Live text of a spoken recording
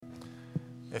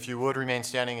If you would remain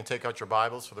standing and take out your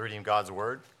Bibles for the reading of God's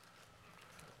Word.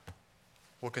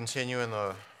 We'll continue in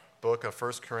the book of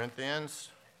 1 Corinthians,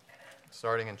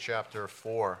 starting in chapter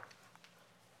 4,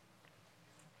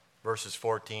 verses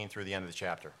 14 through the end of the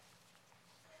chapter.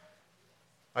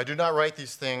 I do not write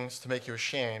these things to make you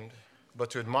ashamed, but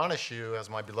to admonish you as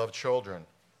my beloved children.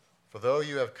 For though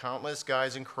you have countless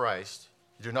guides in Christ,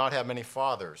 you do not have many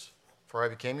fathers. For I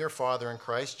became your father in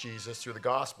Christ Jesus through the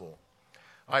gospel.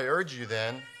 I urge you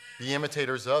then, be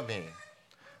imitators of me.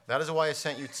 That is why I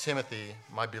sent you Timothy,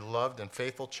 my beloved and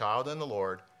faithful child in the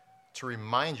Lord, to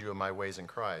remind you of my ways in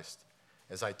Christ,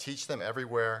 as I teach them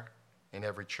everywhere in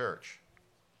every church.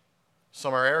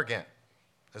 Some are arrogant,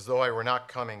 as though I were not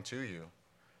coming to you.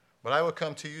 But I will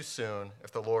come to you soon,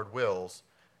 if the Lord wills,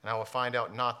 and I will find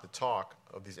out not the talk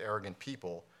of these arrogant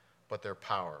people, but their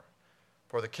power.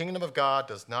 For the kingdom of God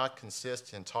does not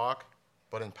consist in talk,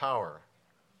 but in power.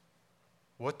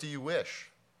 What do you wish?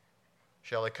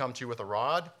 Shall I come to you with a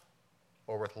rod,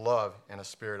 or with love and a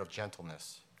spirit of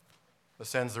gentleness?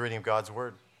 This ends the reading of God's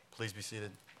word. Please be seated.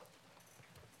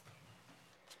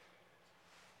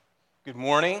 Good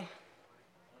morning.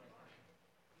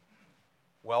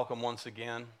 Welcome once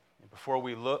again. And before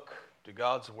we look to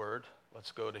God's word,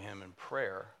 let's go to him in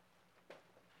prayer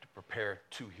to prepare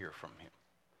to hear from him.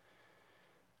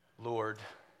 Lord,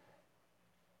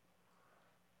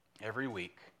 every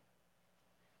week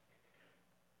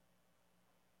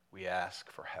we ask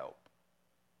for help.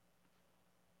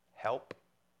 Help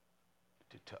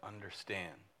to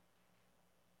understand.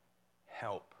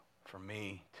 Help for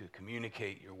me to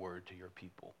communicate your word to your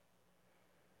people.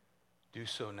 Do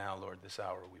so now, Lord, this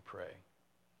hour we pray.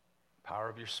 Power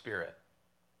of your Spirit,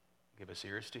 give us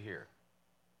ears to hear.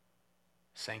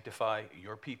 Sanctify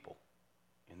your people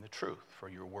in the truth, for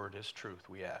your word is truth,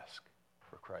 we ask,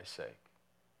 for Christ's sake.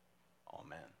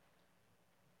 Amen.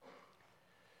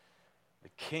 The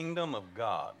kingdom of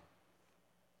God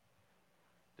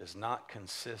does not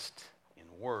consist in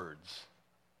words,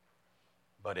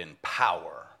 but in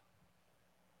power.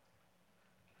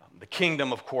 The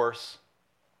kingdom, of course,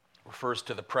 refers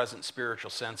to the present spiritual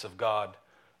sense of God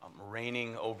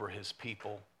reigning over his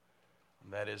people.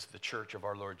 That is the church of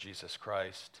our Lord Jesus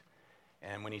Christ.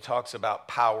 And when he talks about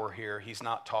power here, he's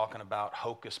not talking about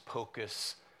hocus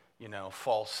pocus,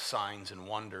 false signs and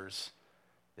wonders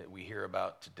that we hear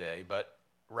about today, but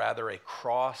rather a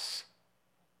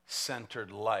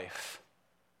cross-centered life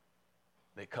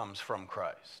that comes from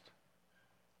Christ.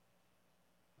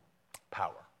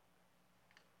 Power.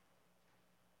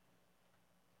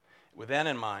 With that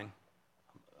in mind,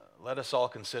 let us all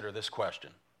consider this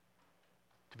question,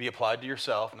 to be applied to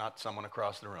yourself, not someone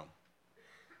across the room.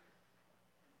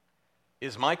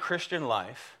 Is my Christian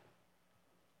life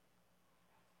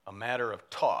a matter of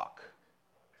talk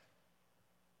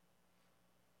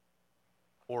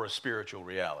or a spiritual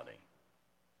reality?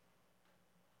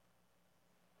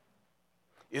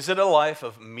 Is it a life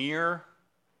of mere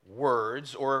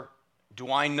words, or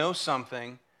do I know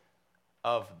something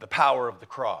of the power of the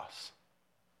cross,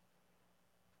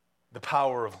 the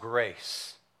power of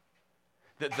grace,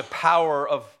 the power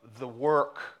of the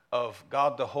work of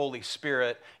God the Holy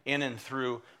Spirit in and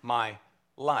through my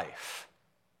life?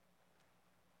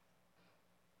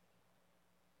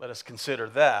 Let us consider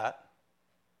that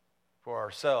for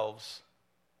ourselves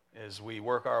as we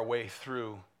work our way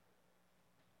through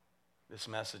this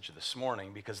message this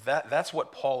morning, because that's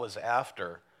what Paul is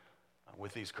after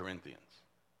with these Corinthians.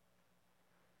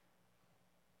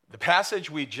 The passage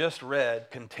we just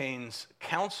read contains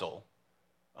counsel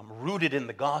rooted in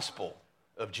the gospel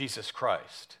of Jesus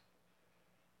Christ.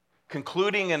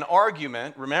 Concluding an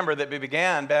argument, remember, that we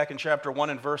began back in chapter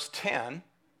 1 and verse 10,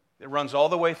 it runs all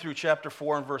the way through chapter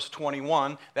 4 and verse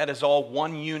 21. That is all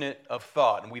one unit of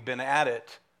thought, and we've been at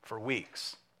it for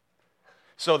weeks.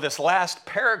 So this last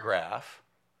paragraph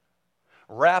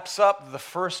wraps up the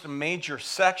first major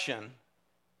section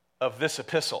of this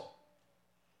epistle.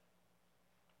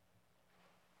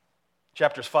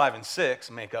 Chapters 5 and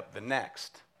 6 make up the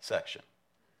next section.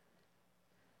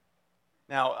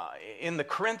 Now, in the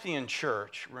Corinthian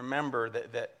church, remember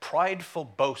that prideful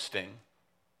boasting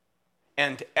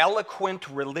and eloquent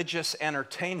religious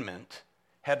entertainment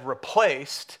had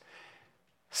replaced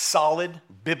solid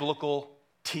biblical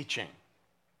teaching.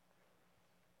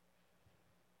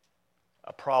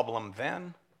 A problem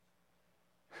then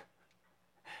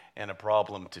and a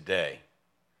problem today.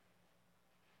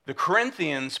 The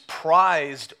Corinthians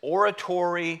prized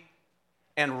oratory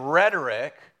and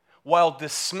rhetoric while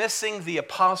dismissing the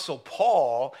Apostle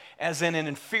Paul as an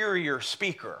inferior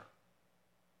speaker.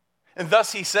 And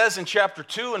thus he says in chapter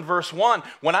 2 and verse 1,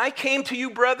 "When I came to you,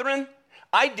 brethren,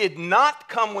 I did not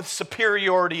come with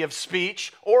superiority of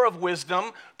speech or of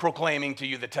wisdom, proclaiming to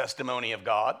you the testimony of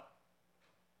God.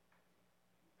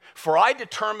 For I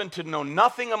determined to know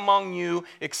nothing among you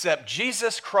except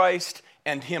Jesus Christ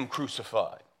and him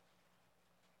crucified.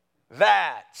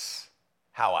 That's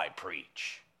how I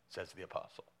preach, says the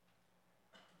apostle.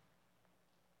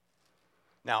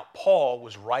 Now, Paul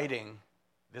was writing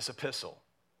this epistle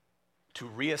to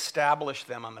reestablish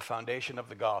them on the foundation of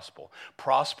the gospel.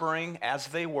 Prospering as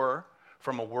they were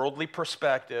from a worldly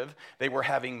perspective, they were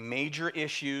having major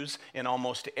issues in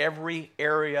almost every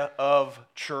area of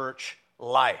church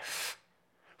life.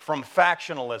 From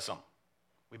factionalism,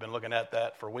 we've been looking at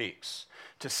that for weeks,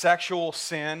 to sexual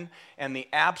sin and the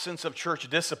absence of church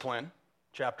discipline,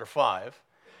 chapter 5,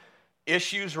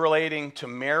 issues relating to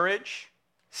marriage,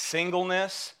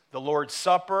 singleness, the Lord's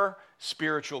Supper,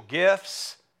 spiritual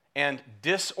gifts, and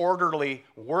disorderly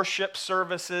worship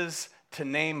services, to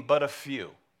name but a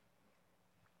few.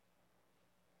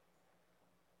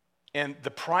 And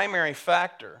the primary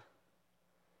factor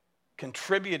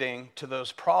contributing to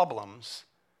those problems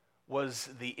was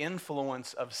the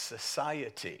influence of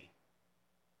society.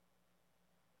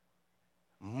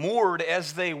 Moored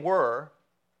as they were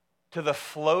to the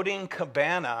floating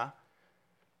cabana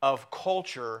of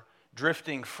culture,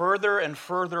 drifting further and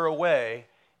further away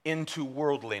into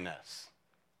worldliness.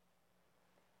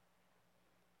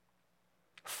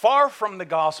 Far from the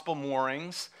gospel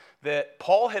moorings that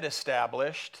Paul had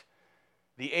established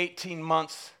the 18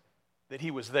 months that he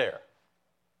was there.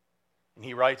 And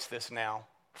he writes this now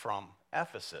from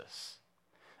Ephesus.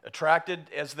 Attracted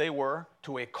as they were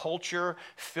to a culture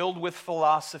filled with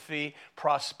philosophy,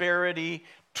 prosperity,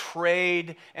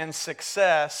 trade, and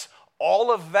success,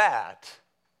 all of that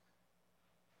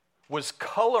was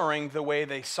coloring the way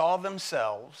they saw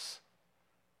themselves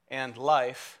and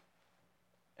life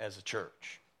as a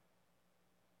church.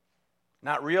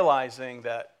 Not realizing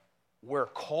that where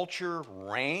culture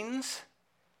reigns,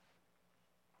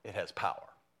 it has power.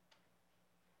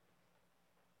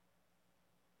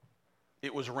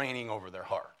 It was reigning over their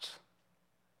hearts.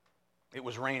 It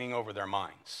was reigning over their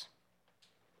minds.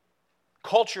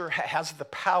 Culture has the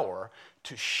power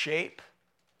to shape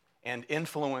and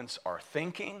influence our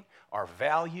thinking, our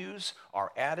values,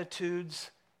 our attitudes,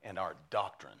 and our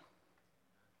doctrine,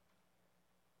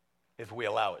 if we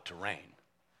allow it to reign.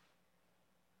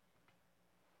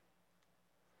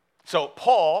 So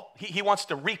Paul, he wants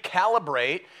to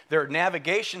recalibrate their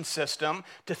navigation system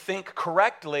to think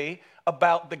correctly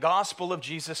about the gospel of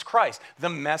Jesus Christ, the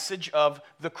message of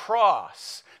the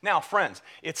cross. Now, friends,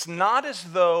 it's not as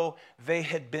though they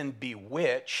had been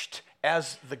bewitched,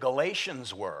 as the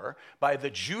Galatians were, by the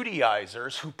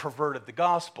Judaizers who perverted the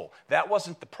gospel. That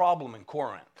wasn't the problem in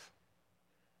Corinth.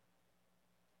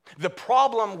 The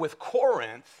problem with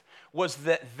Corinth was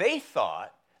that they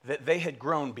thought that they had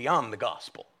grown beyond the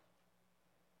gospel.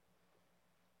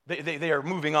 They are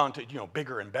moving on to,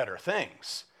 bigger and better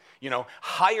things.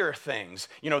 Higher things.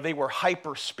 They were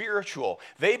hyper spiritual.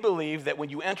 They believe that when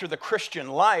you enter the Christian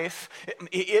life,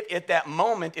 it at that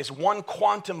moment is one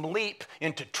quantum leap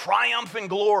into triumph and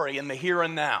glory in the here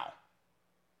and now.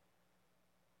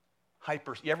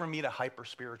 You ever meet a hyper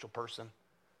spiritual person?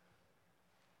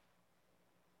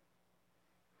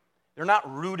 They're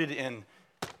not rooted in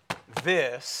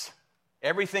this.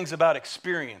 Everything's about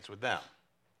experience with them.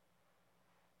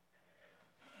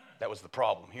 That was the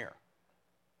problem here.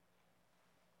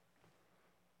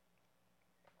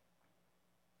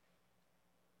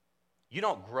 You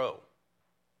don't grow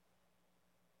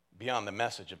beyond the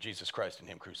message of Jesus Christ and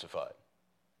him crucified.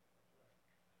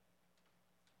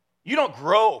 You don't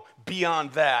grow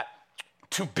beyond that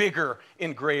to bigger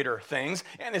and greater things.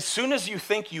 And as soon as you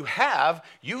think you have,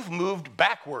 you've moved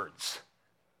backwards.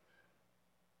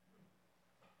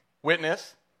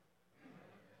 Witness?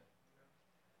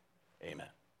 Amen.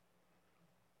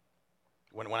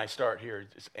 When I start here,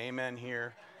 it's amen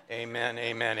here, amen,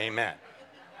 amen, amen.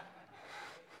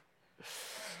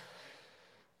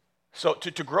 So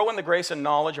to grow in the grace and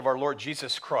knowledge of our Lord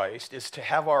Jesus Christ is to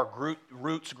have our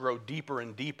roots grow deeper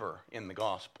and deeper in the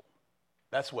gospel.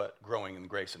 That's what growing in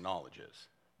grace and knowledge is.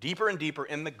 Deeper and deeper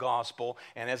in the gospel,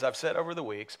 and as I've said over the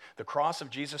weeks, the cross of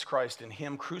Jesus Christ and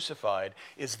him crucified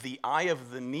is the eye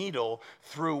of the needle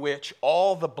through which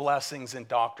all the blessings and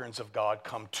doctrines of God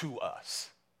come to us.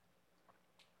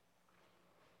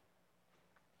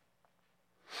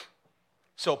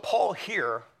 So Paul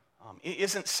here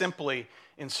isn't simply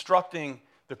instructing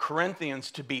the Corinthians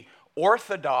to be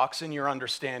orthodox in your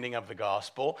understanding of the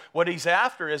gospel. What he's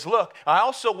after is, look, I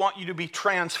also want you to be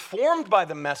transformed by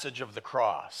the message of the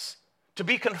cross, to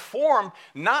be conformed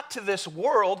not to this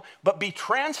world, but be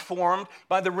transformed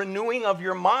by the renewing of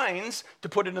your minds, to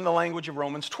put it in the language of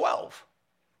Romans 12.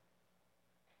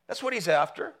 That's what he's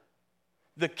after.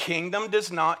 The kingdom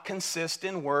does not consist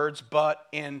in words, but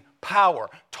in power.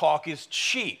 Talk is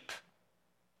cheap,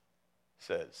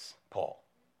 says Paul.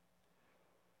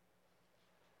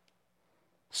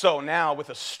 So now, with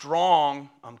a strong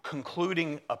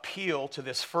concluding appeal to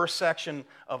this first section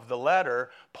of the letter,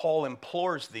 Paul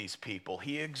implores these people.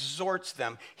 He exhorts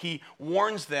them. He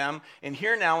warns them. And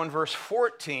here now in verse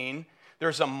 14,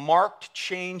 there's a marked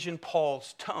change in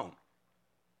Paul's tone.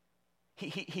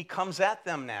 He comes at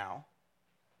them now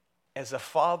as a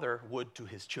father would to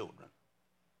his children.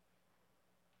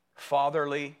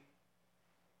 Fatherly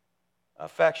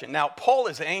affection. Now, Paul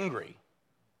is angry.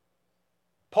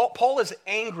 Paul is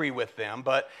angry with them,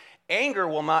 but anger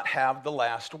will not have the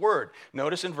last word.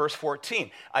 Notice in verse 14,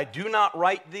 I do not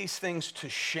write these things to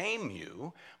shame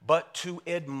you, but to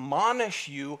admonish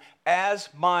you as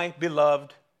my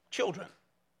beloved children.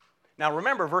 Now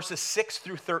remember, verses 6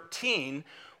 through 13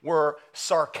 were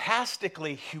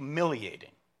sarcastically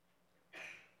humiliating.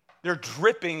 They're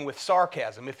dripping with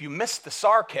sarcasm. If you miss the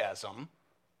sarcasm,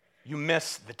 you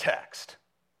miss the text.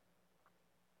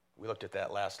 We looked at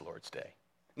that last Lord's Day.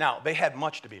 Now, they had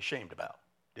much to be ashamed about,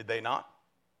 did they not?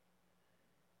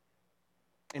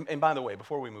 And by the way,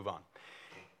 before we move on,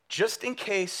 just in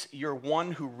case you're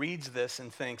one who reads this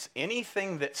and thinks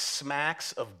anything that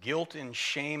smacks of guilt and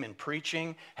shame in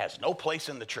preaching has no place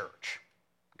in the church,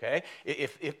 okay?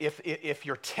 If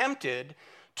you're tempted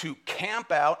to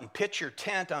camp out and pitch your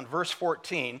tent on verse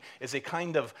 14 as a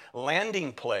kind of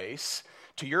landing place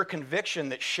to your conviction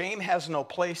that shame has no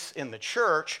place in the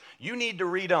church, you need to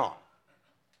read on.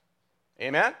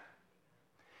 Amen?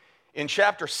 In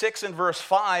chapter 6 and verse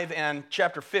 5 and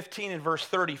chapter 15 and verse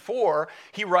 34,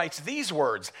 he writes these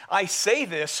words, I say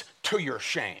this to your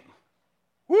shame.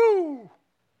 Woo!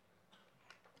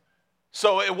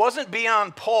 So it wasn't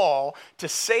beyond Paul to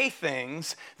say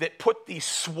things that put these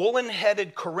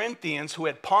swollen-headed Corinthians who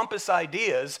had pompous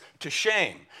ideas to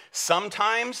shame.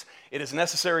 Sometimes it is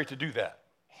necessary to do that.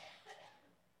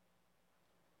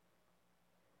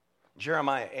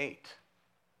 Jeremiah 8.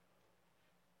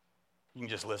 You can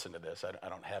just listen to this. I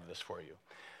don't have this for you.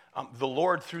 The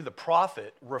Lord, through the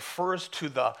prophet, refers to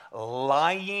the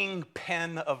lying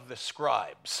pen of the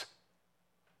scribes.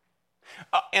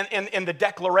 And the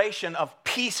declaration of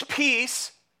peace,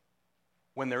 peace,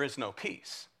 when there is no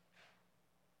peace.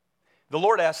 The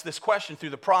Lord asked this question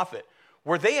through the prophet.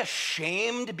 Were they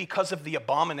ashamed because of the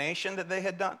abomination that they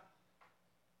had done?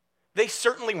 They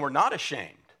certainly were not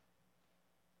ashamed.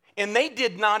 And they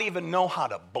did not even know how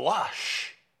to blush.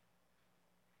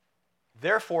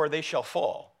 Therefore, they shall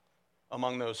fall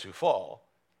among those who fall.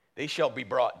 They shall be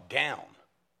brought down,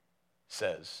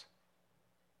 says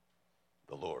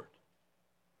the Lord.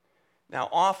 Now,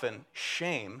 often,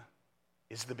 shame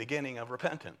is the beginning of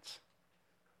repentance.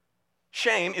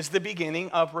 Shame is the beginning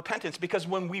of repentance because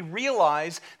when we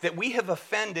realize that we have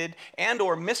offended and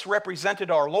or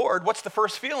misrepresented our Lord, what's the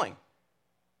first feeling?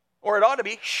 Or it ought to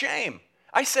be shame.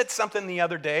 I said something the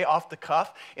other day off the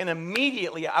cuff, and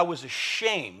immediately I was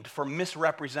ashamed for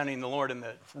misrepresenting the Lord in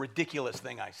the ridiculous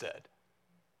thing I said.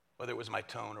 Whether it was my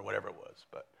tone or whatever it was,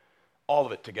 but all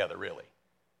of it together, really.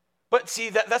 But see,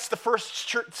 that's the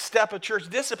first step of church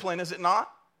discipline, is it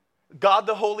not? God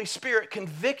the Holy Spirit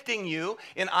convicting you,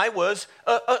 and I was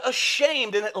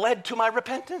ashamed, and it led to my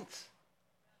repentance.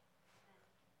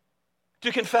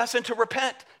 To confess and to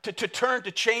repent, to turn,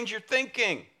 to change your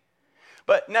thinking.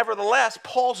 But nevertheless,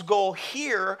 Paul's goal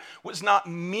here was not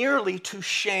merely to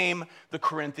shame the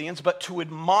Corinthians, but to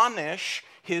admonish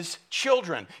his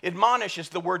children. Admonish is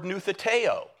the word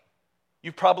noutheteo.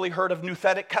 You've probably heard of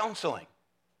nouthetic counseling.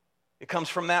 It comes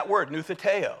from that word,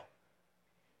 noutheteo.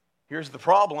 Here's the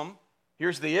problem.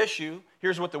 Here's the issue.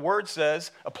 Here's what the word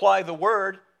says. Apply the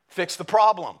word, fix the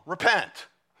problem. Repent,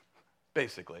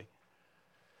 basically.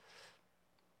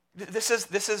 This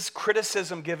is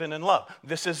criticism given in love.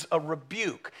 This is a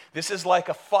rebuke. This is like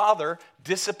a father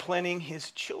disciplining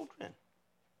his children.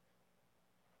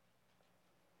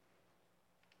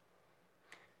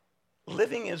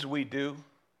 Living as we do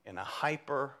in a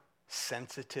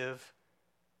hypersensitive,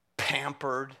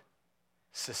 pampered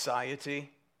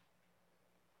society,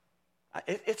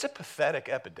 it's a pathetic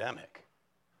epidemic.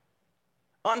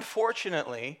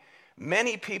 Unfortunately,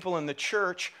 many people in the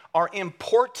church are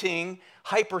importing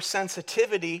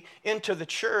hypersensitivity into the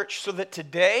church so that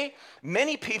today,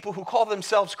 many people who call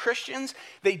themselves Christians,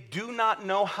 they do not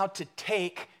know how to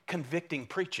take convicting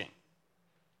preaching.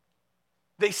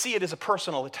 They see it as a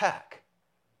personal attack.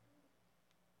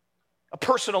 a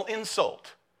personal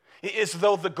insult, as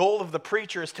though the goal of the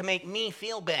preacher is to make me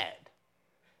feel bad.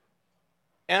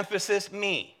 Emphasis,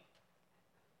 me.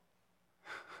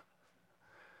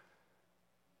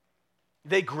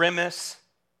 They grimace.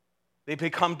 They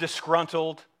become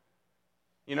disgruntled.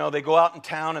 You know, they go out in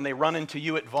town and they run into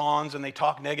you at Vaughn's and they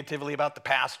talk negatively about the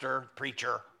pastor,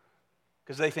 preacher,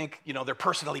 because they think, you know, they're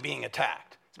personally being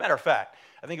attacked. As a matter of fact,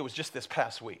 I think it was just this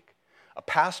past week, a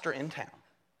pastor in town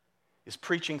is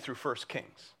preaching through 1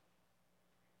 Kings.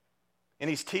 And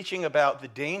he's teaching about the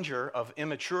danger of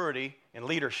immaturity in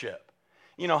leadership.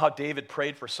 You know how David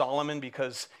prayed for Solomon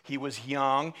because he was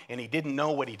young and he didn't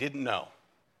know what he didn't know.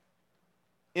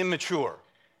 Immature.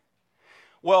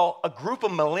 Well, a group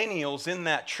of millennials in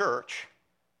that church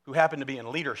who happened to be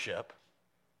in leadership,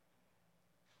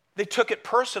 they took it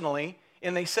personally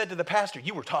and they said to the pastor,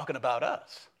 "You were talking about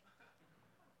us."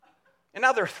 And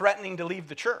now they're threatening to leave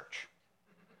the church.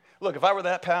 Look, if I were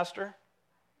that pastor,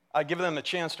 I'd give them a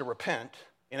chance to repent,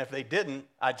 and if they didn't,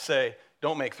 I'd say,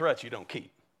 "Don't make threats you don't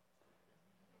keep.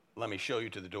 Let me show you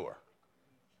to the door."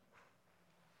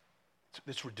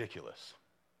 It's ridiculous.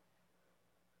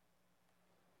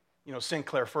 You know,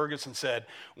 Sinclair Ferguson said,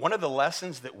 one of the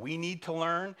lessons that we need to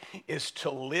learn is to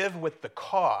live with the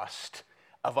cost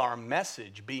of our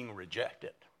message being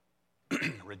rejected.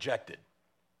 Rejected.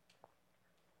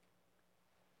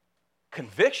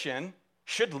 Conviction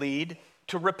should lead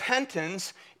to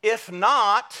repentance. If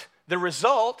not, the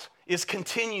result is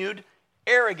continued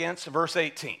arrogance, verse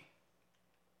 18.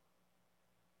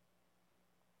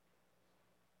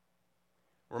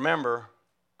 Remember,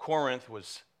 Corinth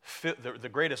was, the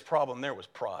greatest problem there was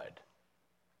pride.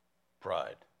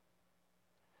 Pride.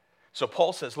 So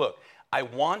Paul says, look, I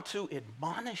want to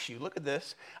admonish you. Look at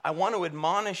this. I want to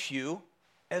admonish you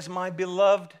as my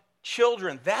beloved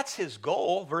children. That's his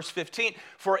goal, verse 15.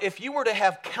 For if you were to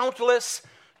have countless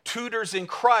tutors in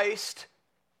Christ,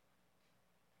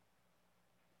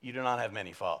 you do not have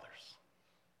many fathers.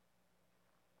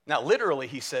 Now, literally,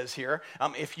 he says here,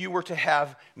 if you were to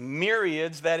have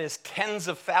myriads, that is tens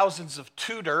of thousands of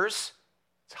tutors,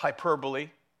 it's hyperbole,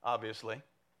 obviously.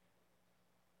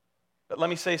 But let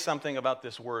me say something about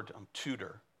this word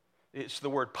tutor. It's the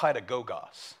word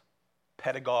pedagogos.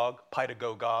 Pedagogue,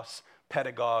 pedagogos,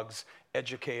 pedagogues,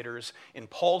 educators. In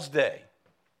Paul's day,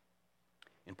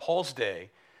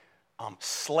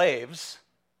 slaves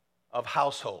of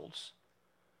households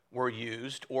were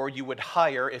used, or you would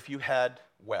hire, if you had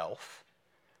wealth,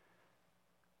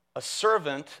 a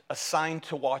servant assigned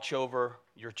to watch over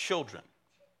your children.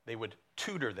 They would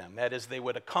tutor them. That is, they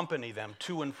would accompany them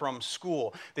to and from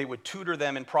school. They would tutor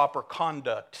them in proper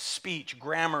conduct, speech,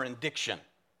 grammar, and diction.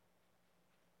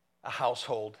 A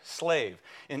household slave.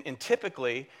 And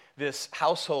typically, this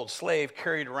household slave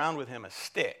carried around with him a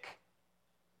stick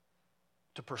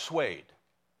to persuade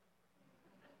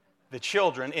the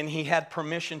children, and he had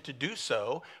permission to do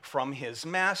so from his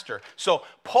master. So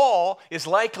Paul is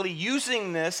likely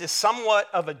using this as somewhat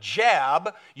of a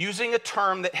jab, using a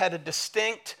term that had a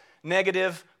distinct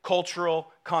negative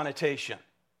cultural connotation.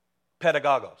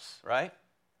 Pedagogos, right?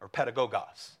 Or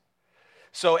pedagogos.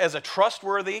 So as a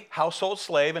trustworthy household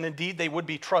slave, and indeed they would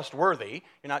be trustworthy,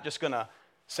 you're not just going to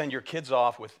send your kids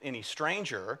off with any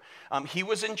stranger, he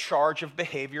was in charge of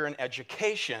behavior and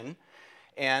education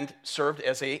and served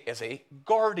as a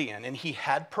guardian, and he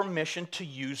had permission to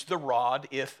use the rod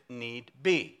if need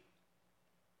be.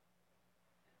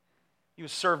 He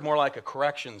was served more like a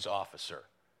corrections officer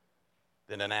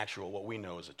than an actual, what we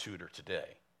know as a tutor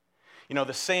today. You know,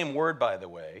 the same word, by the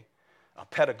way,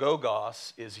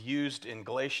 pedagogos, is used in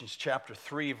Galatians chapter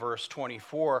 3, verse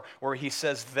 24, where he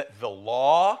says that the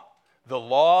law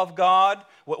of God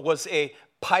was a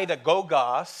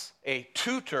pedagogos, a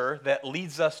tutor that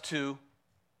leads us to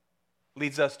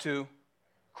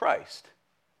Christ.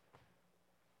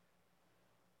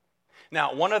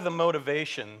 Now, one of the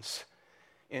motivations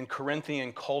in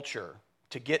Corinthian culture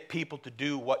to get people to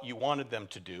do what you wanted them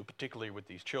to do, particularly with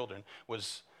these children,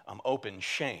 was open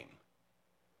shame.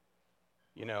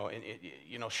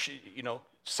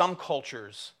 Some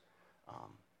cultures,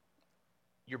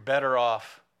 you're better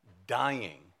off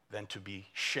dying than to be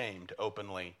shamed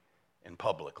openly and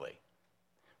publicly.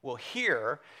 Well,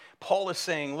 here, Paul is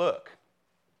saying, look,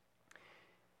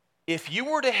 if you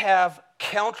were to have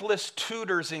countless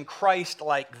tutors in Christ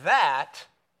like that,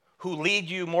 who lead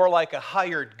you more like a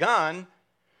hired gun,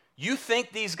 you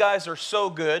think these guys are so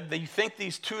good, that you think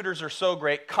these tutors are so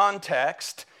great.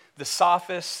 Context, the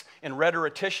sophists and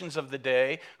rhetoricians of the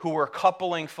day who were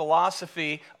coupling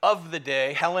philosophy of the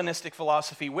day, Hellenistic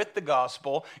philosophy, with the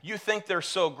gospel. You think they're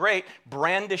so great,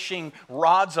 brandishing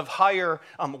rods of higher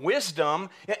wisdom.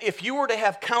 If you were to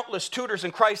have countless tutors in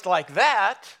Christ like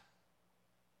that,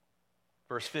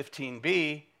 verse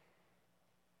 15b,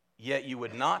 yet you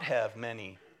would not have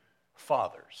many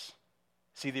fathers.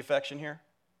 See the affection here?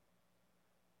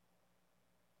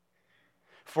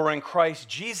 For in Christ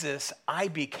Jesus, I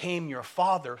became your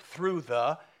father through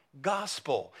the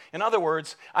gospel. In other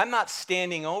words, I'm not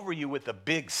standing over you with a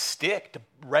big stick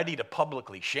ready to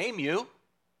publicly shame you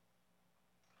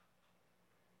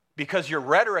because your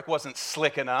rhetoric wasn't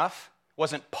slick enough,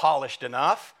 wasn't polished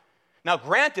enough. Now,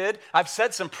 granted, I've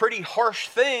said some pretty harsh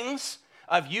things.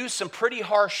 I've used some pretty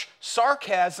harsh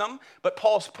sarcasm, but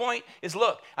Paul's point is,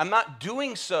 look, I'm not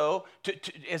doing so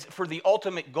for the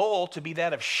ultimate goal to be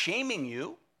that of shaming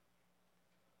you.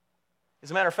 As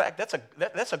a matter of fact,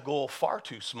 that's a goal far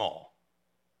too small,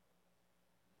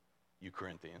 you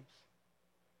Corinthians.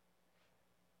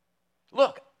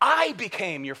 Look, I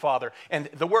became your father. And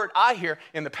the word I here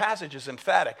in the passage is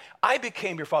emphatic. I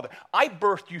became your father. I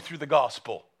birthed you through the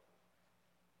gospel.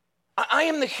 I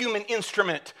am the human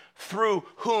instrument through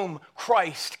whom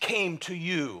Christ came to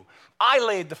you. I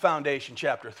laid the foundation,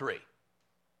 chapter 3.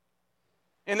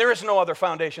 And there is no other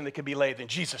foundation that can be laid than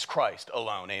Jesus Christ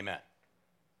alone. Amen.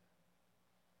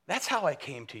 That's how I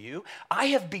came to you. I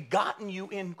have begotten you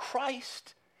in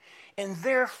Christ, and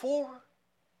therefore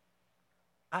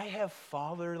I have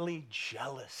fatherly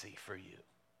jealousy for you.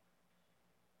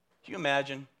 Do you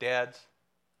imagine, dads,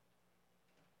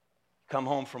 come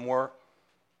home from work,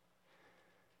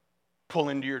 pull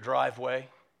into your driveway,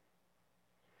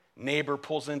 neighbor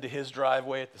pulls into his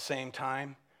driveway at the same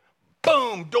time,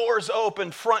 boom, doors open,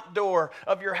 front door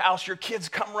of your house, your kids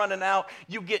come running out,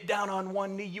 you get down on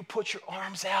one knee, you put your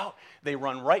arms out, they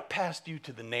run right past you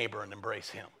to the neighbor and embrace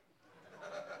him.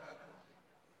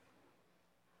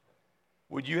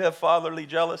 Would you have fatherly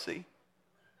jealousy?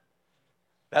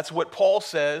 That's what Paul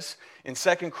says in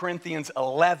 2 Corinthians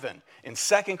 11. In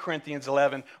 2 Corinthians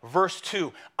 11, verse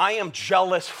 2, I am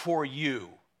jealous for you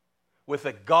with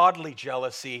a godly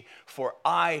jealousy, for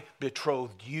I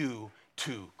betrothed you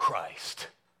to Christ.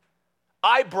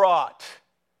 I brought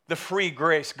the free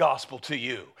grace gospel to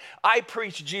you. I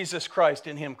preached Jesus Christ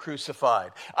and him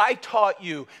crucified. I taught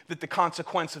you that the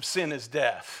consequence of sin is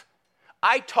death.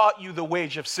 I taught you the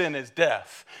wage of sin is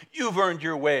death. You've earned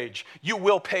your wage. You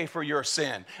will pay for your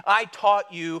sin. I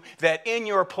taught you that in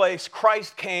your place,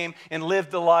 Christ came and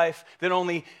lived the life that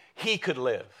only he could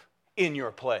live in your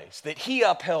place, that he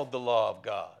upheld the law of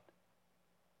God,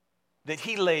 that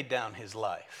he laid down his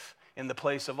life in the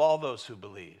place of all those who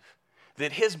believe,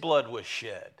 that his blood was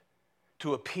shed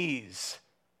to appease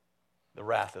the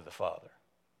wrath of the Father.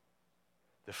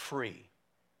 The free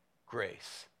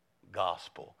grace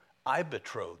gospel. I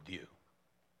betrothed you.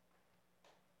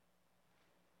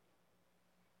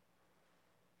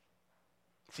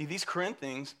 See, these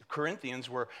Corinthians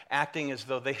were acting as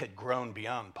though they had grown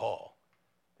beyond Paul.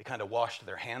 They kind of washed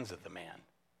their hands of the man.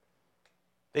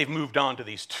 They've moved on to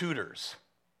these tutors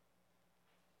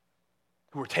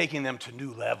who were taking them to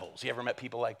new levels. You ever met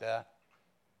people like that?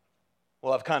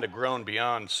 Well, I've kind of grown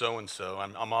beyond so-and-so.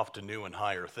 I'm off to new and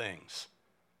higher things.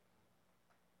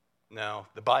 No,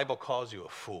 the Bible calls you a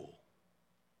fool.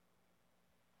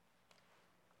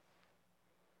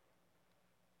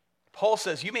 Paul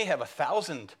says, you may have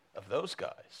 1,000 of those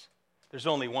guys. There's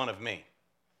only one of me.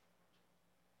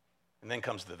 And then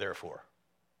comes the therefore.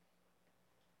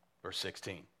 Verse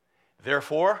 16.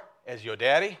 Therefore, as your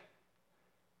daddy,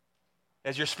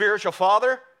 as your spiritual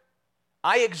father,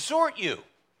 I exhort you,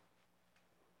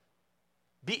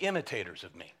 be imitators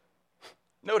of me.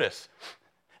 Notice,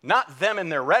 not them in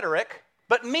their rhetoric,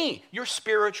 but me, your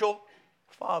spiritual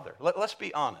father. Let's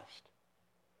be honest.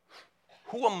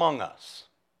 Who among us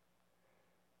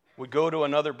would go to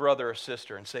another brother or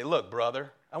sister and say, look,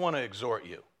 brother, I want to exhort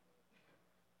you.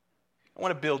 I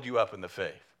want to build you up in the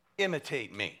faith.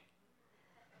 Imitate me.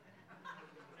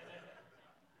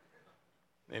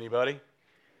 Anybody?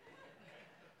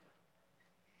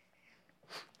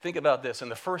 Think about this. In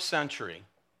the first century,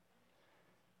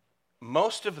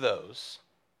 most of those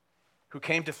who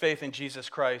came to faith in Jesus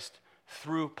Christ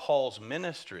through Paul's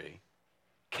ministry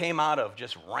came out of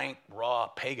just rank, raw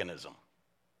paganism.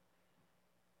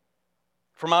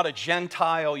 From out of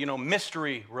Gentile,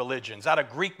 mystery religions, out of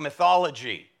Greek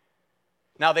mythology.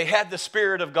 Now, they had the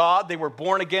Spirit of God. They were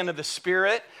born again of the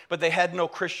Spirit, but they had no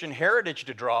Christian heritage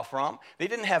to draw from. They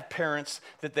didn't have parents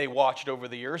that they watched over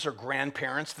the years or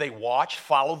grandparents they watched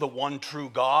follow the one true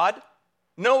God.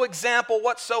 No example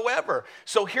whatsoever.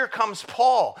 So here comes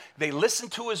Paul. They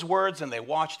listened to his words and they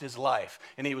watched his life.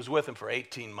 And he was with them for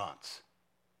 18 months.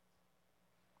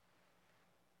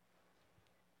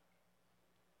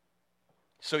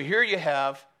 So here you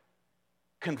have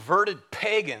converted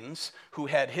pagans who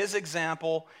had his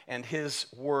example and his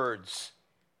words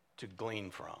to glean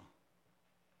from.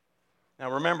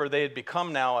 Now remember, they had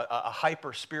become now a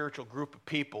hyper-spiritual group of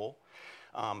people,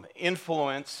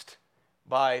 influenced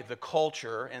by the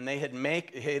culture, and they had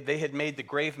made the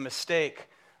grave mistake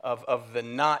of the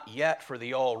not yet for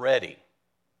the already.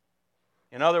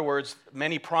 In other words,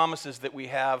 many promises that we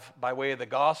have by way of the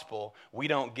gospel, we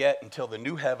don't get until the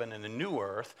new heaven and the new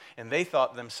earth, and they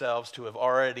thought themselves to have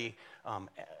already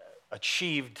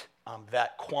achieved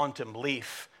that quantum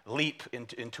leap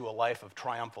into a life of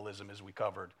triumphalism, as we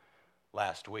covered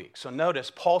last week. So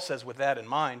notice, Paul says with that in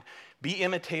mind, be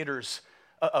imitators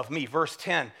of me. Verse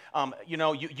 10,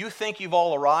 you think you've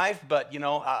all arrived, but,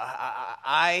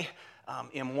 I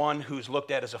am one who's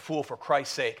looked at as a fool for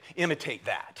Christ's sake. Imitate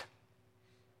that.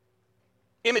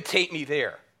 Imitate me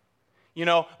there.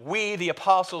 We, the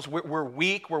apostles, we're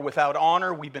weak, we're without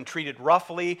honor, we've been treated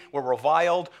roughly, we're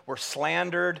reviled, we're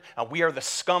slandered, we are the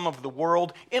scum of the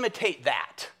world. Imitate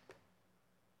that.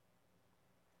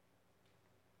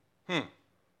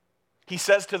 He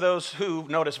says to those who,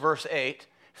 notice verse 8,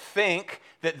 think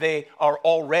that they are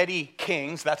already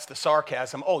kings. That's the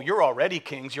sarcasm. Oh, you're already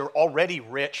kings, you're already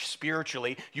rich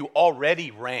spiritually, you already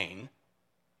reign.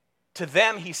 To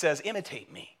them, he says,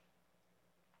 imitate me.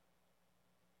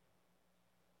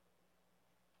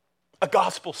 A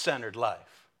gospel-centered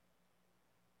life.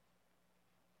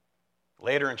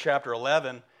 Later in chapter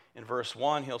 11, in verse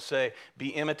 1, he'll say, be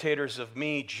imitators of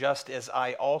me just as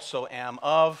I also am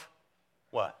of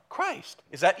what? Christ.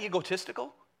 Is that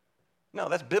egotistical? No,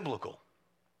 that's biblical.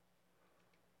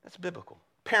 That's biblical.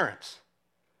 Parents,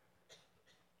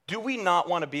 do we not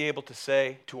want to be able to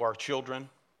say to our children,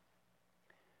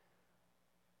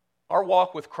 our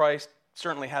walk with Christ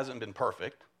certainly hasn't been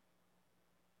perfect.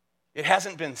 It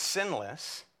hasn't been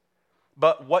sinless,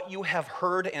 but what you have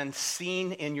heard and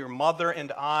seen in your mother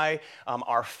and I,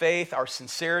 our faith, our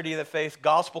sincerity of the faith,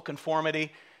 gospel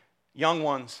conformity, young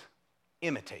ones,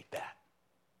 imitate that.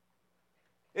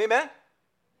 Amen?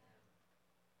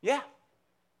 Yeah.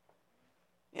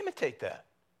 Imitate that.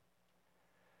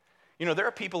 There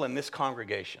are people in this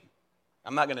congregation.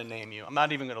 I'm not going to name you. I'm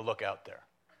not even going to look out there.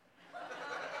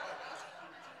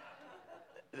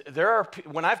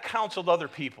 When I've counseled other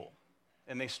people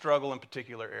and they struggle in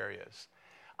particular areas,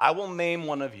 I will name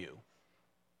one of you,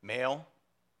 male,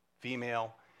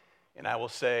 female, and I will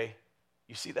say,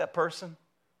 you see that person?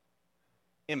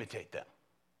 Imitate them.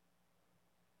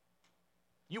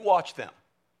 You watch them.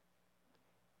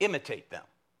 Imitate them.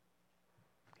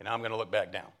 And now I'm going to look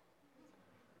back down.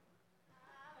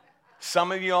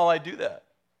 Some of y'all, I do that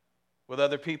with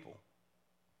other people.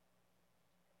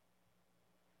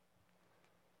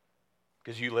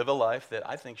 Because you live a life that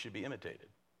I think should be imitated.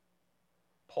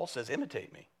 Paul says,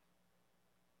 imitate me.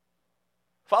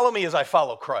 Follow me as I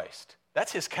follow Christ.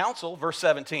 That's his counsel, verse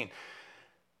 17.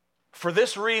 For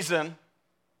this reason,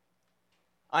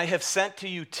 I have sent to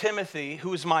you Timothy,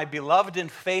 who is my beloved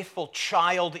and faithful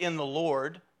child in the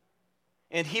Lord,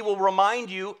 and he will remind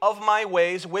you of my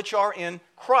ways which are in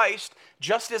Christ,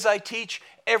 just as I teach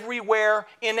everywhere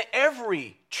in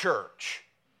every church.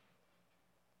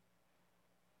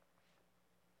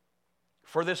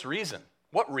 For this reason.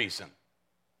 What reason?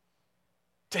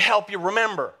 To help you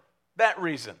remember that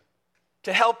reason.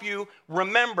 To help you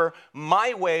remember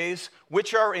my ways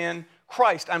which are in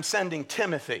Christ. I'm sending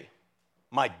Timothy,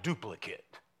 my duplicate.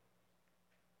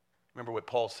 Remember what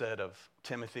Paul said of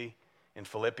Timothy in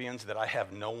Philippians, that I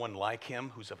have no one like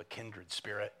him who's of a kindred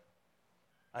spirit.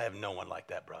 I have no one like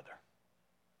that brother.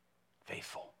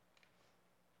 Faithful.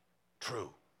 True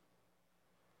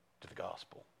to the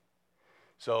gospel.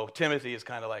 So Timothy is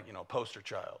kind of like, poster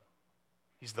child.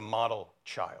 He's the model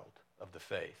child of the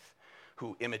faith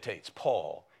who imitates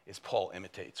Paul as Paul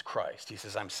imitates Christ. He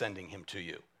says, I'm sending him to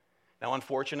you. Now,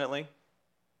 unfortunately,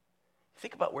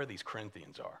 think about where these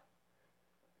Corinthians are.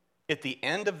 At the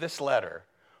end of this letter,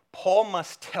 Paul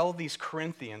must tell these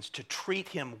Corinthians to treat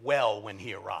him well when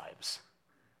he arrives.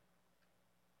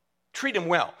 Treat him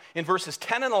well. In verses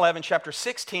 10 and 11, chapter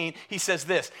 16, he says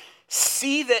this,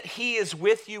 see that he is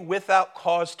with you without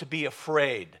cause to be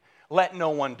afraid. Let no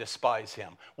one despise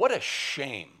him. What a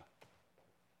shame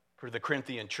for the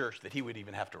Corinthian church that he would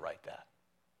even have to write that.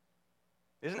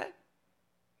 Isn't it?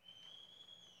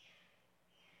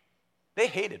 They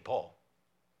hated Paul.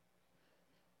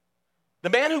 The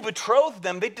man who betrothed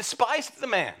them, they despised the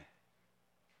man.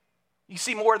 You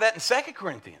see more of that in 2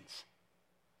 Corinthians.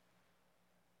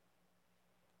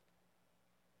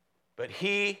 But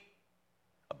he,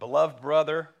 a beloved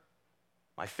brother,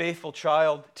 my faithful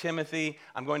child, Timothy,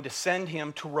 I'm going to send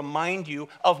him to remind you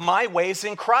of my ways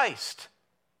in Christ.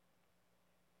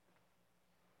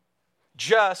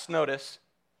 Notice,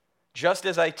 just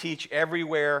as I teach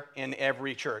everywhere in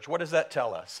every church. What does that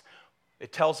tell us?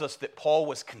 It tells us that Paul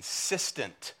was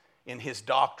consistent in his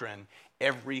doctrine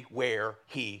everywhere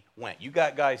he went. You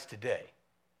got guys today.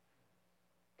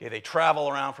 Okay, they travel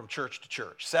around from church to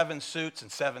church. 7 suits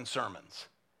and 7 sermons.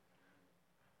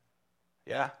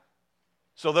 Yeah?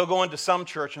 So they'll go into some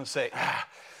church and say,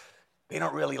 they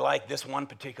don't really like this one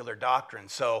particular doctrine,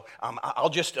 so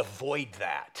I'll just avoid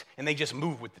that. And they just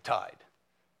move with the tide.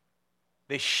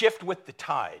 They shift with the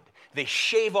tide. They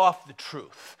shave off the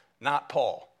truth. Not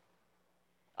Paul.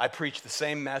 I preached the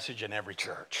same message in every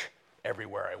church,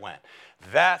 everywhere I went.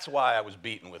 That's why I was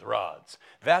beaten with rods.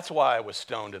 That's why I was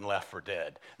stoned and left for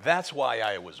dead. That's why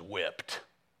I was whipped,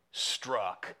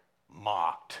 struck,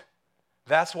 mocked.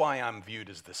 That's why I'm viewed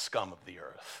as the scum of the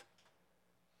earth.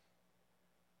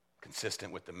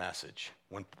 Consistent with the message.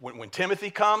 When Timothy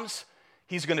comes,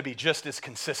 he's going to be just as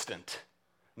consistent.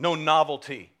 No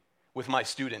novelty with my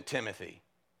student Timothy.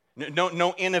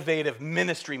 No innovative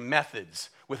ministry methods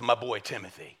with my boy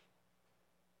Timothy.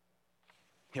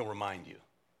 He'll remind you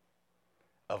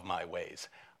of my ways.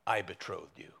 I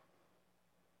betrothed you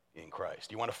in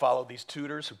Christ. You want to follow these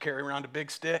tutors who carry around a big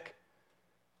stick?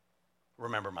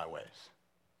 Remember my ways.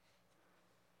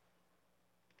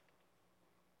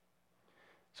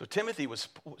 So Timothy was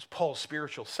Paul's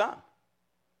spiritual son.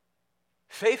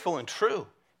 Faithful and true.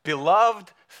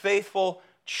 Beloved, faithful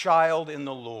child in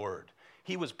the Lord.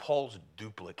 He was Paul's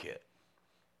duplicate.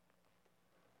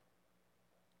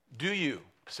 Do you,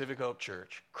 Pacific Hope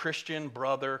Church, Christian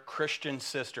brother, Christian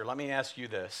sister, let me ask you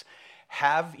this.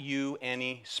 Have you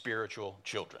any spiritual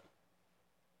children?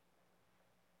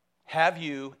 Have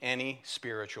you any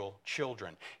spiritual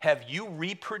children? Have you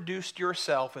reproduced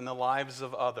yourself in the lives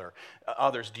of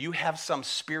others? Do you have some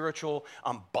spiritual,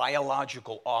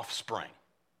 biological offspring?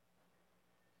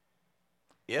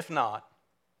 If not,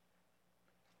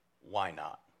 why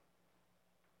not?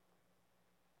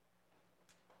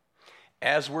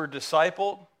 As we're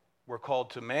discipled, we're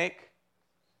called to make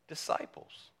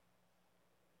disciples.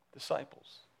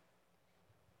 Disciples.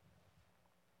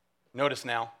 Notice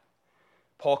now,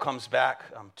 Paul comes back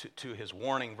to his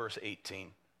warning, verse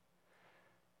 18.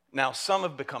 Now, some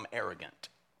have become arrogant,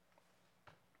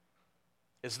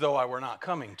 as though I were not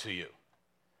coming to you.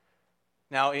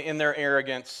 Now, in their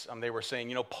arrogance, they were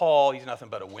saying, Paul, he's nothing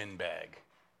but a windbag.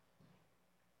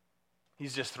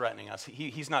 He's just threatening us.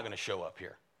 He's not going to show up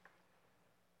here.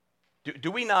 Do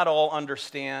we not all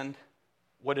understand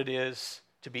what it is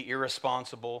to be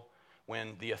irresponsible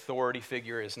when the authority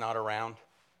figure is not around?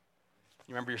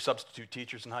 You remember your substitute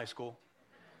teachers in high school?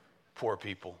 Poor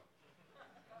people.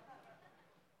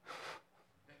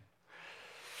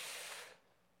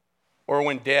 Or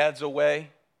when dad's away,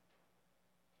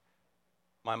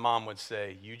 my mom would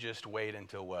say, you just wait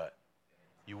until what?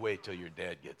 You wait till your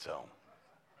dad gets home.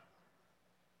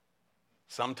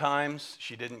 Sometimes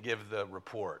she didn't give the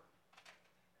report,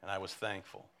 and I was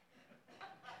thankful.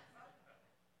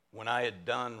 When I had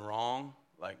done wrong,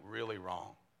 like really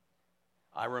wrong,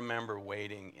 I remember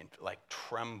waiting, like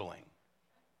trembling,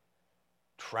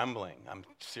 I'm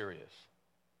serious,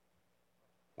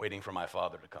 waiting for my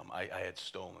father to come. I had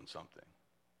stolen something,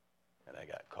 and I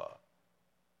got caught.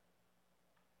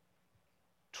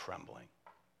 Trembling.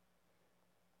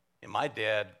 And my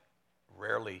dad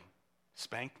rarely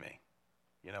spanked me.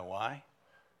 You know why?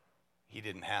 He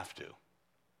didn't have to.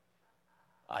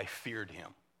 I feared him.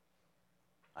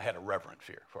 I had a reverent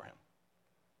fear for him.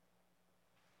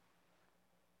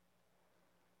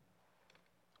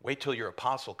 Wait till your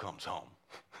apostle comes home.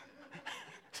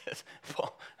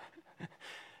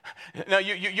 Now,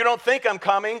 you don't think I'm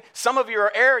coming. Some of you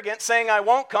are arrogant, saying I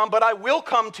won't come, but I will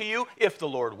come to you if the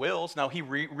Lord wills. Now, he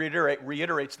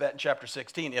reiterates that in chapter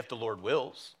 16, if the Lord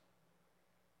wills.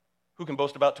 Who can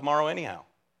boast about tomorrow anyhow?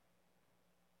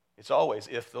 It's always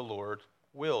if the Lord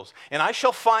wills. And I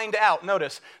shall find out,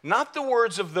 notice, not the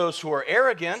words of those who are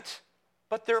arrogant,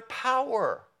 but their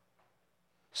power.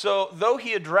 So though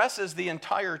he addresses the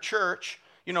entire church,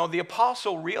 the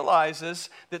apostle realizes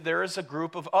that there is a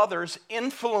group of others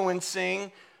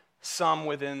influencing some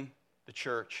within the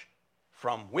church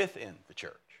from within the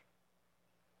church.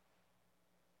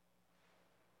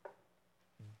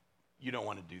 You don't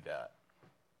want to do that.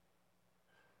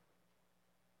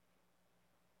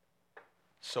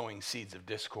 Sowing seeds of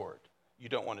discord. You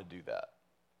don't want to do that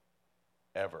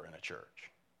ever in a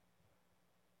church.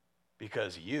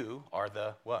 Because you are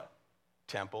the what?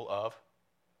 Temple of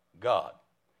God.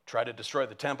 Try to destroy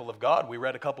the temple of God, we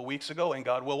read a couple weeks ago, and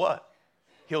God will what?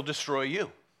 He'll destroy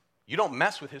you. You don't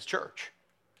mess with his church.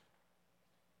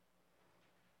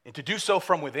 And to do so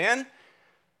from within,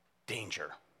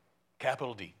 danger.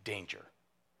 Capital D, danger.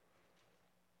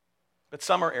 But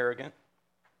some are arrogant.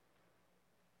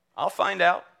 I'll find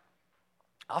out.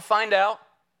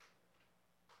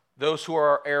 Those who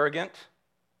are arrogant,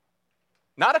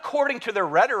 not according to their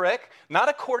rhetoric, not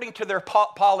according to their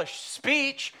polished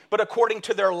speech, but according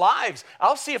to their lives.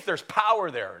 I'll see if there's power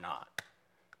there or not.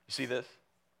 You see this?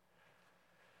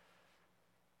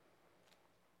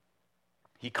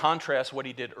 He contrasts what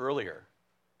he did earlier.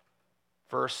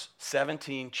 Verse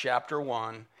 17, chapter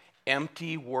 1,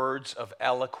 empty words of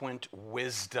eloquent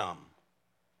wisdom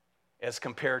as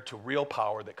compared to real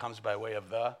power that comes by way of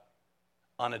the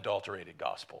unadulterated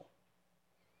gospel.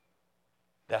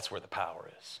 That's where the power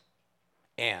is.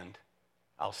 And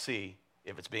I'll see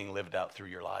if it's being lived out through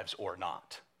your lives or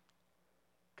not.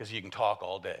 Because you can talk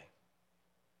all day,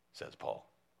 says Paul.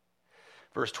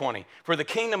 Verse 20, for the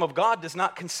kingdom of God does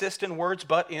not consist in words,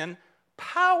 but in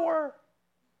power.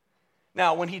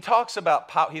 Now, when he talks about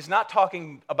power, he's not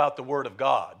talking about the word of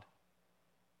God,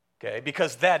 okay,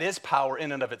 because that is power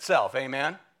in and of itself,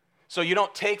 amen? So you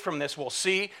don't take from this, we'll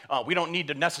see, we don't need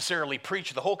to necessarily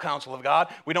preach the whole counsel of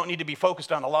God. We don't need to be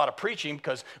focused on a lot of preaching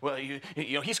because, well,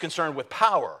 he's concerned with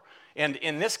power. And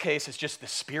in this case, it's just the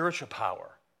spiritual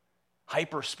power,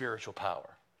 hyper-spiritual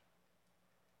power.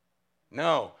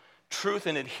 No, truth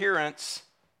and adherence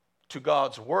to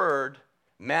God's word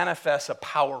manifests a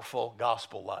powerful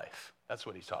gospel life. That's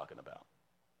what he's talking about.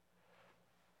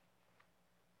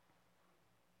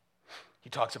 He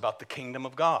talks about the kingdom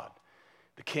of God.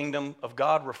 The kingdom of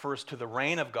God refers to the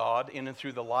reign of God in and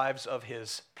through the lives of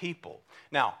his people.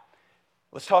 Now,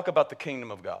 let's talk about the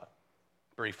kingdom of God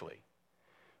briefly.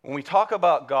 When we talk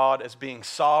about God as being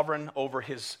sovereign over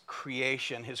his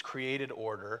creation, his created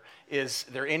order, is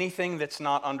there anything that's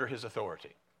not under his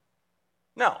authority?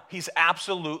 No, he's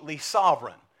absolutely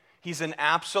sovereign. He's an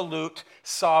absolute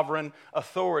sovereign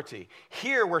authority.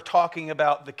 Here we're talking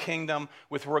about the kingdom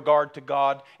with regard to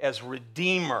God as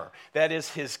Redeemer. That is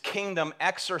his kingdom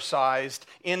exercised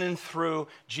in and through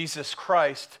Jesus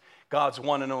Christ, God's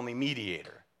one and only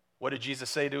mediator. What did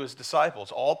Jesus say to his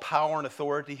disciples? All power and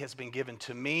authority has been given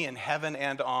to me in heaven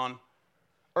and on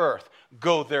earth.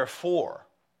 Go therefore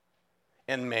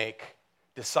and make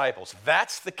disciples.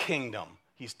 That's the kingdom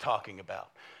he's talking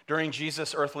about. During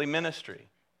Jesus' earthly ministry,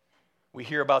 we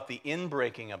hear about the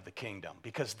inbreaking of the kingdom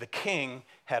because the king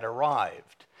had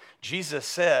arrived. Jesus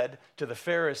said to the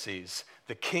Pharisees,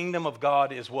 the kingdom of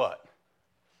God is what?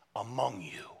 Among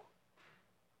you.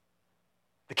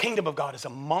 The kingdom of God is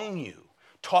among you,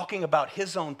 talking about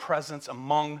his own presence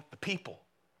among the people.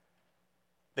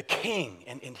 The king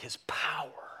and his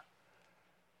power,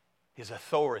 his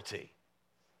authority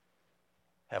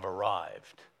have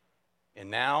arrived. And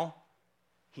now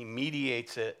he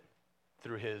mediates it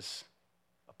through his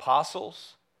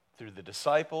apostles, through the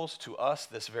disciples, to us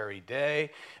this very day.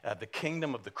 The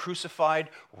kingdom of the crucified,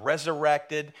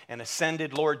 resurrected, and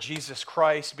ascended Lord Jesus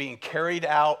Christ being carried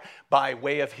out by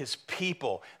way of his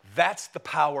people. That's the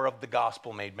power of the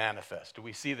gospel made manifest. Do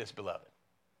we see this, beloved?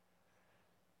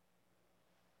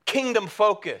 Kingdom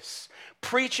focus,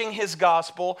 preaching his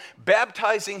gospel,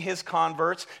 baptizing his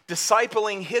converts,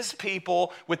 discipling his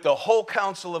people with the whole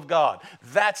counsel of God.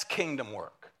 That's kingdom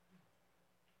work.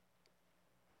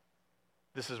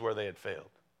 This is where they had failed.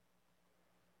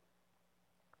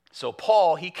 So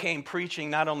Paul, he came preaching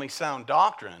not only sound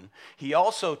doctrine, he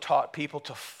also taught people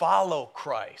to follow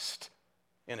Christ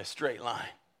in a straight line.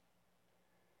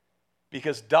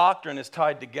 Because doctrine is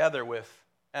tied together with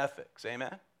ethics,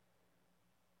 amen?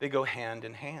 They go hand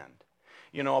in hand.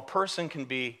 You know, a person can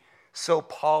be so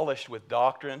polished with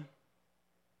doctrine,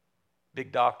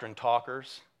 big doctrine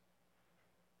talkers,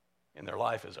 and their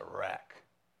life is a wreck.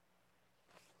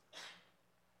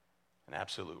 An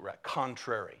absolute wreck,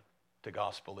 contrary to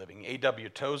gospel living. A.W.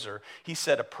 Tozer, he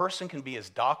said, a person can be as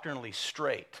doctrinally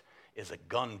straight as a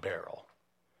gun barrel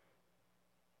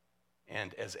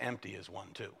and as empty as one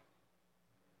too.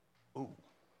 Ooh.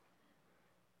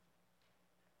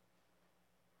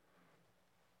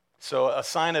 So a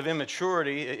sign of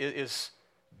immaturity is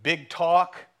big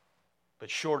talk, but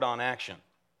short on action.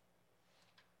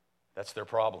 That's their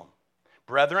problem.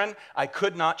 Brethren, I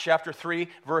could not, chapter 3,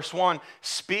 verse 1,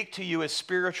 speak to you as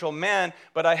spiritual men,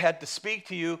 but I had to speak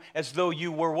to you as though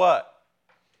you were what?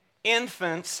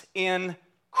 Infants in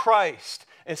Christ.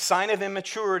 A sign of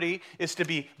immaturity is to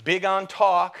be big on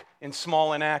talk and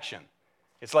small in action.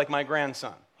 It's like my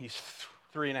grandson. He's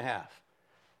 3.5.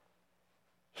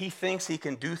 He thinks he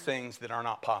can do things that are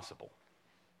not possible.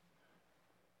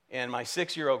 And my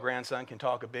 6-year-old grandson can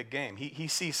talk a big game. He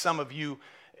sees some of you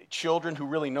children who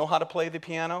really know how to play the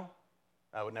piano.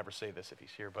 I would never say this if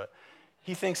he's here, but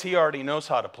he thinks he already knows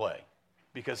how to play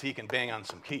because he can bang on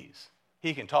some keys.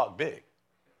 He can talk big.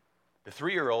 The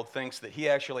 3-year-old thinks that he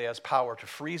actually has power to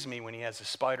freeze me when he has a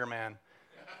Spider-Man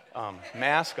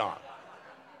mask on.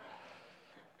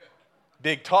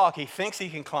 Big talk. He thinks he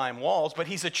can climb walls, but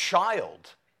he's a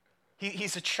child.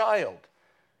 He's a child.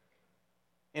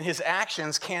 And his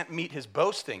actions can't meet his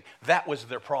boasting. That was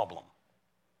their problem.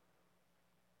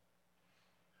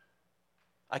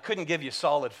 I couldn't give you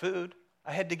solid food.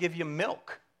 I had to give you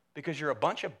milk because you're a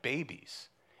bunch of babies.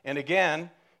 And again,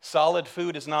 solid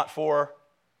food is not for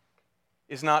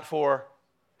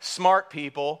smart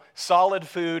people. Solid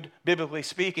food, biblically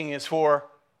speaking, is for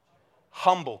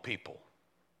humble people.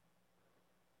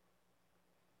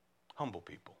 Humble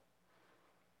people.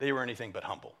 They were anything but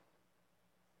humble.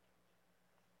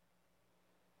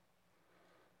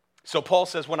 So Paul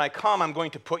says, when I come, I'm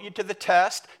going to put you to the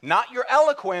test, not your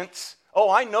eloquence. Oh,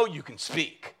 I know you can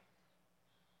speak.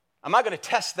 I'm not going to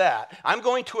test that. I'm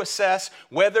going to assess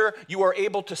whether you are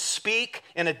able to speak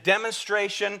in a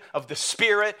demonstration of the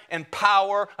Spirit and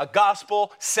power, a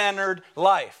gospel-centered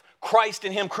life. Christ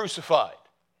and Him crucified.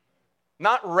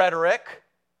 Not rhetoric,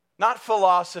 not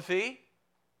philosophy.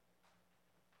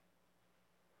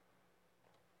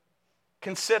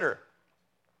 Consider,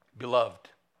 beloved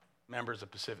members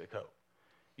of Pacific Hope,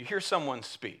 you hear someone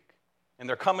speak, and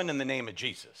they're coming in the name of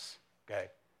Jesus, okay?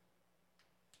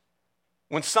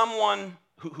 When someone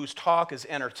whose talk is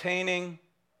entertaining,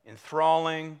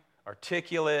 enthralling,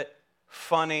 articulate,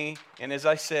 funny, and as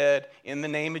I said, in the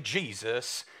name of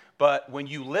Jesus, but when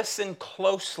you listen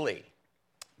closely,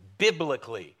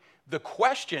 biblically, the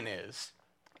question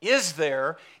is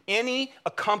there any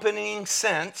accompanying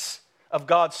sense of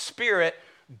God's Spirit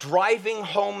driving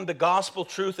home the gospel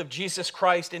truth of Jesus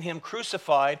Christ and Him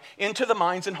crucified into the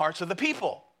minds and hearts of the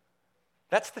people?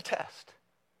 That's the test.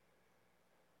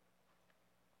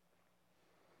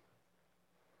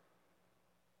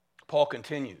 Paul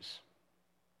continues.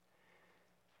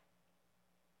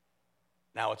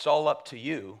 Now it's all up to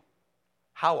you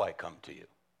how I come to you.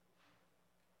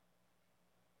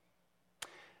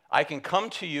 I can come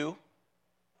to you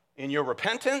in your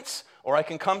repentance, or I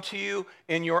can come to you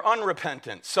in your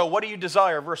unrepentance. So what do you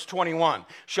desire? Verse 21.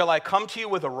 Shall I come to you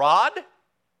with a rod,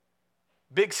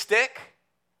 big stick,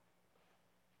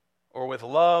 or with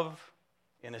love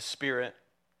in a spirit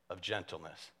of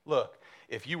gentleness? Look,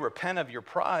 if you repent of your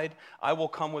pride, I will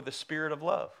come with a spirit of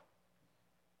love.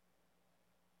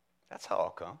 That's how I'll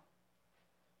come.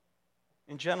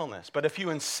 In gentleness. But if you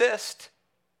insist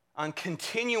on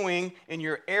continuing in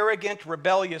your arrogant,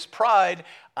 rebellious pride,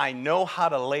 I know how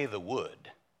to lay the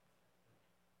wood,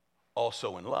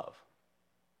 also in love.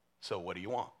 So what do you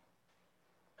want?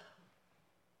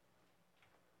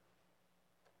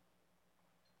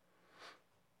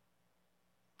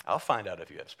 I'll find out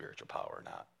if you have spiritual power or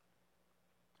not.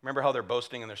 Remember how they're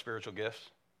boasting in their spiritual gifts?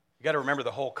 You got to remember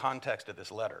the whole context of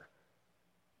this letter.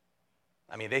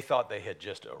 I mean, they thought they had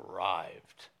just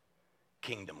arrived,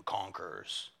 kingdom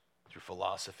conquerors, through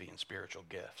philosophy and spiritual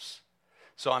gifts.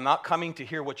 So I'm not coming to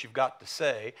hear what you've got to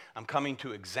say. I'm coming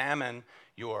to examine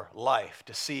your life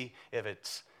to see if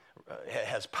it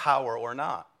has power or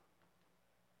not.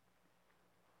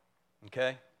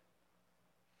 Okay?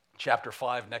 Chapter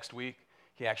 5 next week,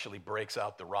 he actually breaks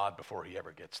out the rod before he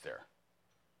ever gets there,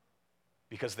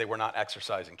 because they were not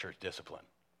exercising church discipline.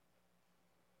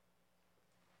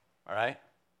 All right?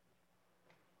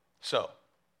 So,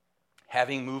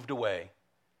 having moved away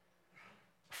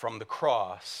from the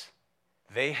cross,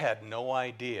 they had no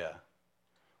idea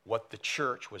what the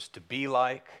church was to be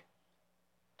like,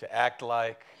 to act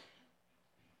like,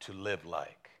 to live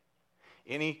like.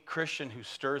 Any Christian who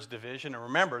stirs division, and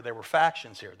remember, there were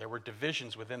factions here. There were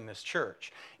divisions within this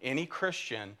church. Any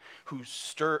Christian who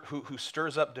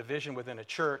stirs up division within a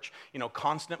church,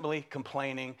 constantly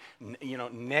complaining,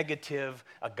 negative,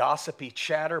 a gossipy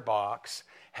chatterbox,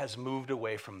 has moved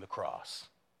away from the cross.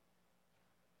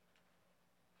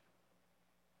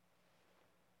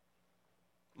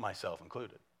 Myself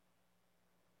included.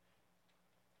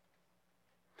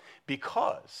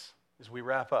 Because, as we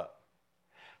wrap up,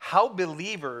 how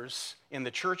believers in the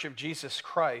Church of Jesus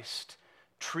Christ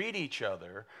treat each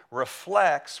other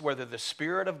reflects whether the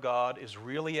Spirit of God is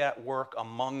really at work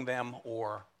among them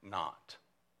or not.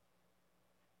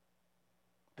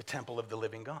 The temple of the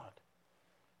living God.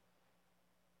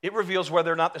 It reveals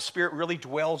whether or not the Spirit really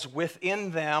dwells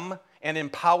within them and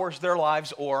empowers their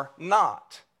lives or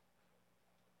not.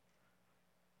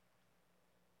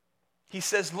 He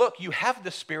says, look, you have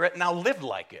the Spirit, now live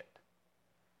like it.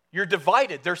 You're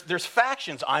divided. There's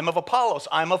factions. I'm of Apollos.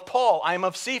 I'm of Paul. I'm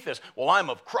of Cephas. Well, I'm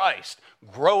of Christ.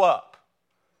 Grow up,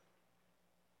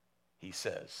 he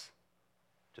says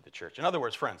to the church. In other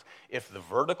words, friends, if the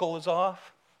vertical is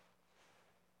off,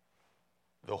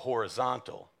 the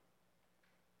horizontal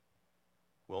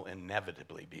will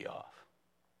inevitably be off.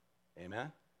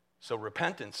 Amen? So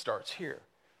repentance starts here,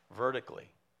 vertically.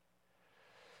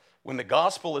 When the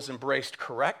gospel is embraced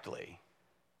correctly,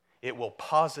 it will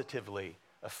positively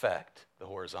affect the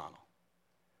horizontal.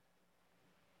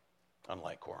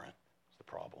 Unlike Corinth, it's the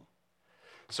problem.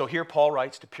 So here Paul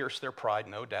writes to pierce their pride,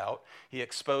 no doubt. He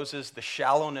exposes the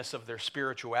shallowness of their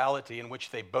spirituality in which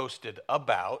they boasted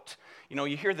about. You know,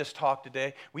 you hear this talk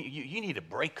today, you need a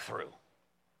breakthrough.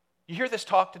 You hear this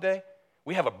talk today?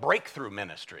 We have a breakthrough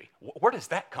ministry. Where does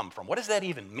that come from? What does that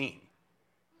even mean?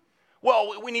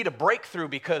 Well, we need a breakthrough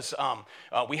because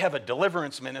we have a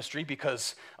deliverance ministry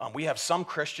because we have some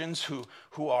Christians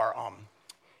who are,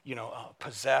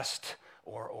 possessed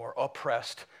or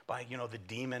oppressed by, the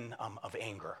demon of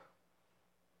anger.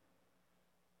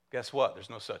 Guess what? There's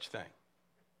no such thing.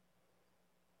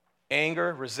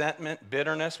 Anger, resentment,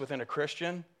 bitterness within a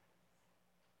Christian,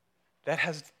 that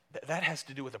has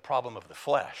to do with the problem of the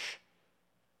flesh.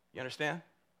 You understand?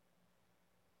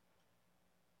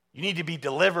 You need to be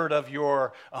delivered of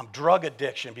your drug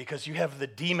addiction because you have the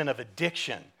demon of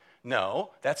addiction.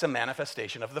 No, that's a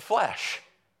manifestation of the flesh.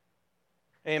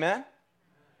 Amen?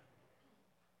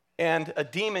 And a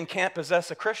demon can't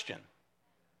possess a Christian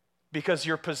because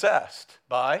you're possessed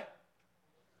by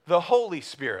the Holy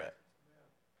Spirit.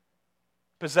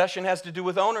 Possession has to do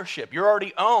with ownership. You're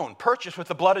already owned, purchased with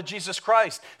the blood of Jesus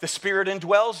Christ. The Spirit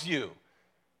indwells you.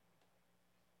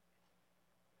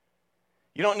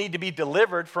 You don't need to be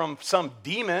delivered from some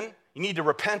demon. You need to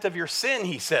repent of your sin,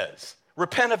 he says.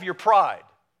 Repent of your pride.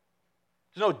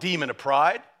 There's no demon of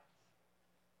pride.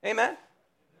 Amen?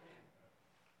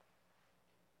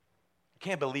 I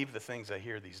can't believe the things I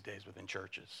hear these days within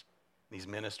churches, these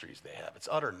ministries they have. It's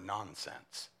utter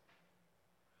nonsense.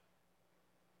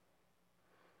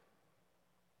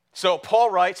 So Paul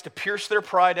writes to pierce their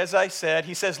pride, as I said.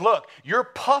 He says, look, you're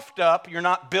puffed up, you're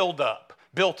not built up.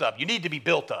 You need to be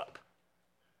built up.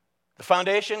 The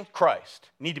foundation, Christ.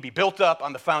 You need to be built up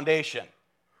on the foundation.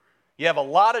 You have a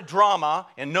lot of drama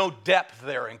and no depth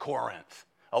there in Corinth.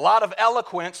 A lot of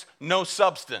eloquence, no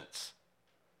substance.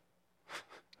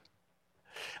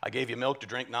 I gave you milk to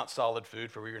drink, not solid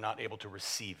food, for we were not able to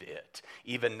receive it.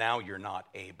 Even now you're not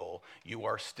able. You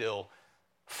are still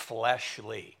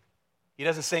fleshly. He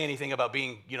doesn't say anything about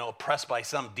being, oppressed by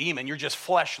some demon. You're just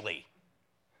fleshly.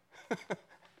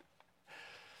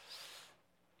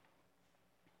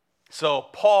 So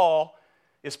Paul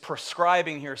is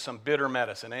prescribing here some bitter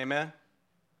medicine, amen?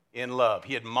 In love.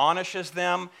 He admonishes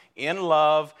them in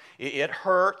love. It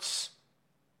hurts.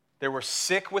 They were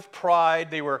sick with pride.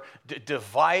 They were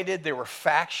divided. There were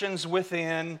factions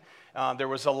within. There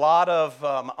was a lot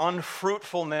of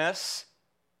unfruitfulness,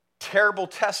 terrible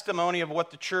testimony of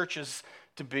what the church is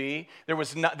to be. They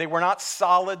were not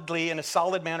solidly, in a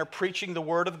solid manner, preaching the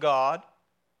word of God.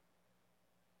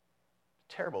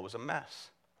 Terrible. It was a mess.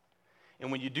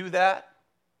 And when you do that,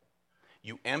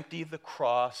 you empty the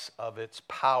cross of its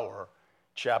power.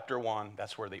 Chapter 1,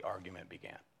 that's where the argument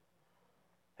began.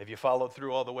 Have you followed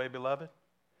through all the way, beloved?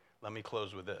 Let me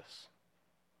close with this.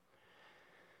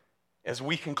 As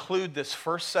we conclude this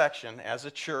first section as a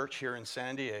church here in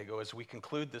San Diego, as we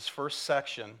conclude this first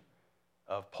section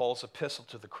of Paul's epistle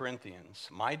to the Corinthians,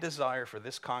 my desire for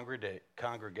this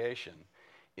congregation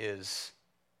is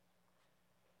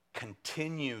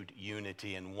continued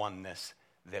unity and oneness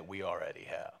that we already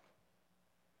have.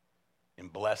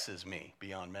 And blesses me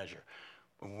beyond measure.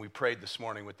 When we prayed this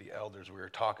morning with the elders, we were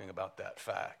talking about that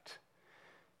fact.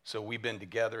 So we've been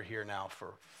together here now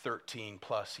for 13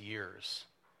 plus years.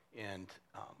 And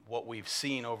what we've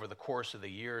seen over the course of the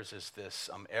years is this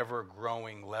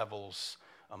ever-growing levels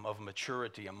of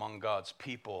maturity among God's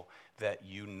people that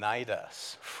unite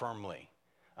us firmly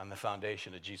on the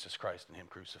foundation of Jesus Christ and Him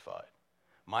crucified.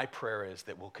 My prayer is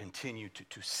that we'll continue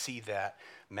to see that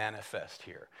manifest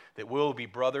here, that we'll be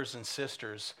brothers and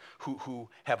sisters who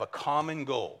have a common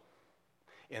goal,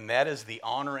 and that is the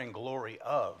honor and glory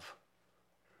of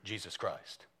Jesus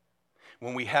Christ.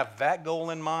 When we have that goal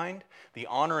in mind, the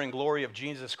honor and glory of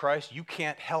Jesus Christ, you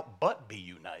can't help but be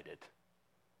united.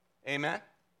 Amen?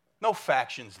 No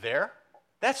factions there.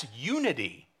 That's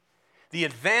unity. The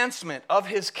advancement of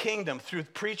His kingdom through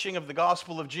the preaching of the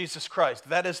gospel of Jesus Christ.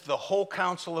 That is the whole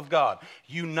counsel of God,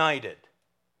 united.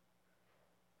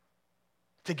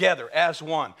 together as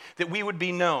one, that we would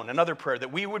be known, another prayer,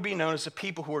 that we would be known as a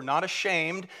people who are not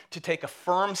ashamed to take a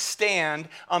firm stand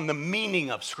on the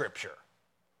meaning of Scripture.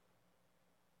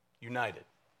 United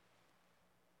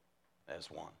as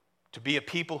one. To be a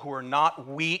people who are not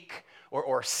weak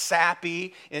or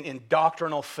sappy in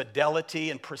doctrinal fidelity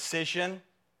and precision.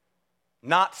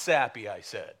 Not sappy, I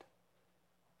said,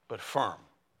 but firm,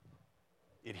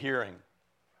 adhering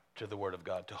to the Word of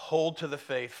God, to hold to the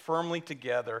faith firmly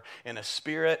together in a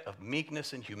spirit of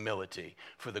meekness and humility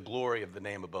for the glory of the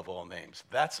name above all names.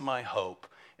 That's my hope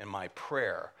and my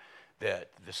prayer, that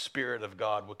the Spirit of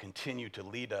God will continue to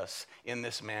lead us in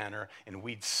this manner and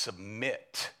we'd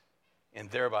submit and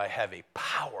thereby have a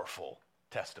powerful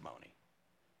testimony.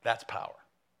 That's power.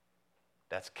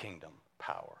 That's kingdom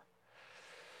power.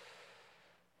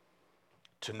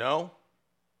 To know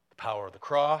the power of the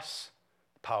cross,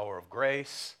 the power of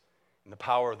grace, and the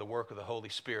power of the work of the Holy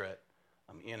Spirit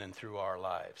in and through our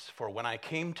lives. For when I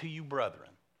came to you, brethren,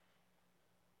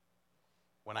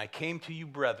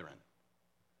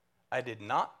 I did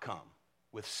not come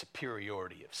with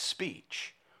superiority of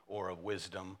speech or of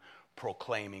wisdom,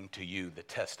 proclaiming to you the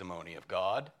testimony of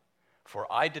God. For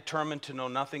I determined to know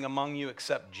nothing among you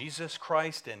except Jesus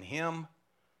Christ and Him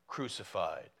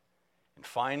crucified. And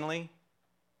finally,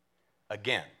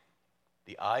 again,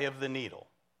 the eye of the needle,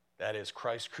 that is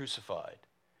Christ crucified,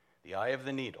 the eye of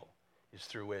the needle is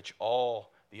through which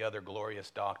all the other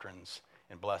glorious doctrines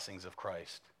and blessings of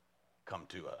Christ come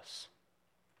to us.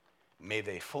 May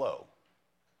they flow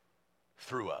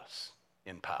through us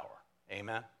in power.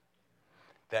 Amen?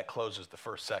 That closes the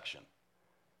first section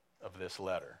of this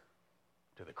letter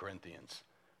to the Corinthians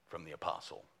from the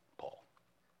Apostle Paul.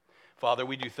 Father,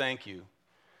 we do thank you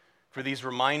for these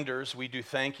reminders. We do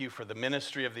thank you for the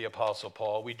ministry of the Apostle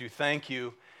Paul. We do thank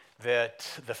you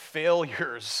that the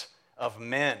failures of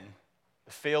men,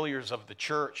 the failures of the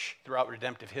church throughout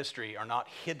redemptive history are not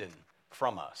hidden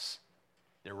from us.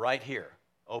 They're right here,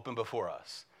 open before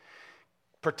us.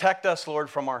 Protect us, Lord,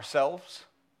 from ourselves.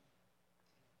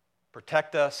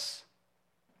 Protect us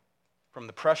from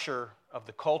the pressure of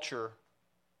the culture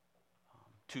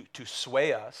to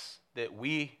sway us, that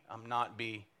we not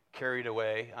be carried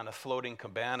away on a floating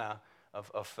cabana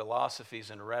of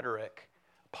philosophies and rhetoric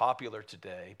popular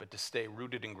today, but to stay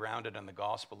rooted and grounded in the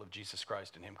gospel of Jesus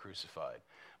Christ and Him crucified.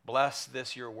 Bless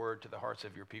this, your word, to the hearts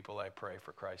of your people, I pray,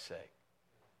 for Christ's sake.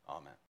 Amen.